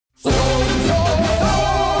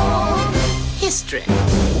History.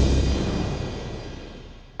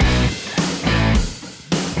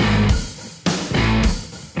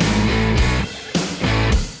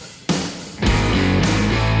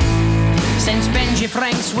 Since Benji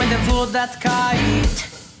Franks went and flew that kite,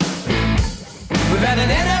 we've had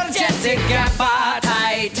an energetic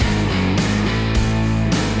appetite.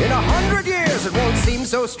 In 100 years it won't seem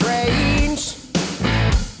so strange.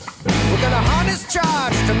 We're gonna harness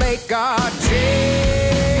charge to make our change.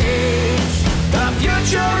 The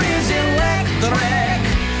future is electric.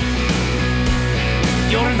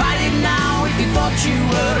 You're invited now if you thought you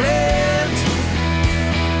were it.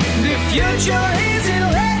 The future is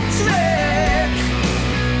electric.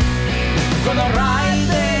 Gonna ride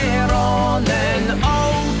there on an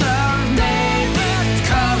alternating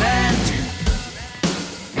current.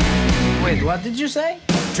 Wait, what did you say?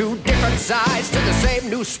 Two different sides to the same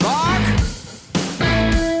new spark,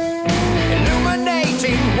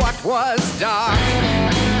 illuminating what was dark.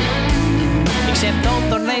 Except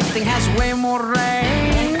alternating has way more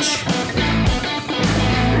range.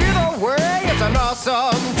 Either way, it's an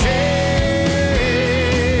awesome change.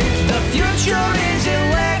 The future is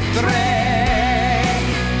electric.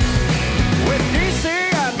 With DC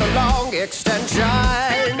and the long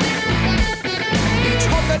extension, each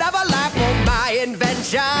hook could have a lap on my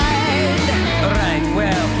invention. Right,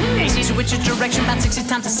 well, AC switches direction about 60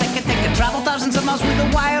 times a second. They can travel thousands of miles with the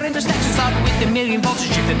wire intersections. Out with a million volts,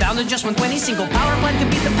 shifted down to just 120. Single power plant to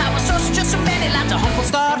beat the power source. Just so many laps, a humble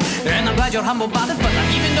start. And I'm glad you're humble about it, but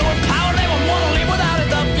not even though with power, they won't want to live without it.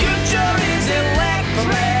 The future is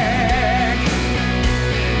electric.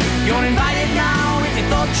 You're invited now if you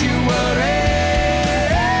thought you were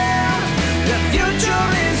it. The future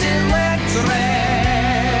is electric.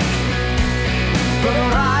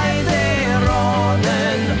 Gonna ride there on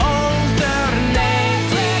an alternating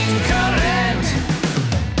current.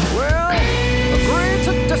 Well, agree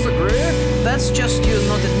to disagree. That's just you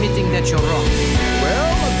not admitting that you're wrong.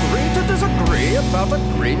 Well, agree to disagree about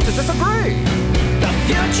agreeing to disagree. The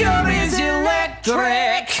future is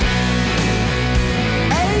electric.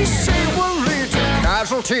 AC will lead to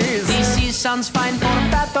casualties. DC sounds fine for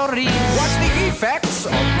batteries. What's the effects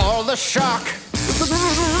of all the shock?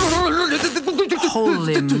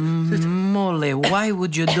 Holy moly, why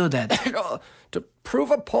would you do that? To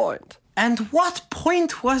prove a point. And what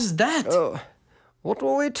point was that? What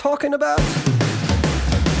were we talking about?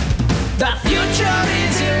 The future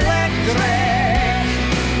is electric.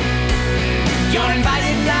 You're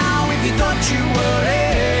invited now if you thought you were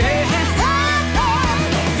it.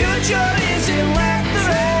 The future is electric.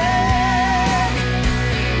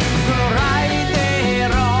 Gonna ride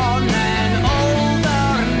there on an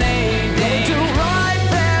alternating. To ride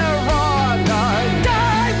there on a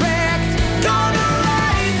direct. Gonna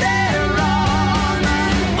ride there on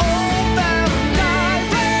an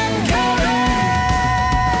alternating current.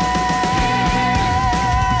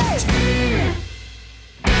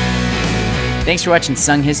 Thanks for watching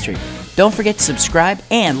Sung History. Don't forget to subscribe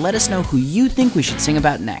and let us know who you think we should sing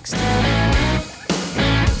about next.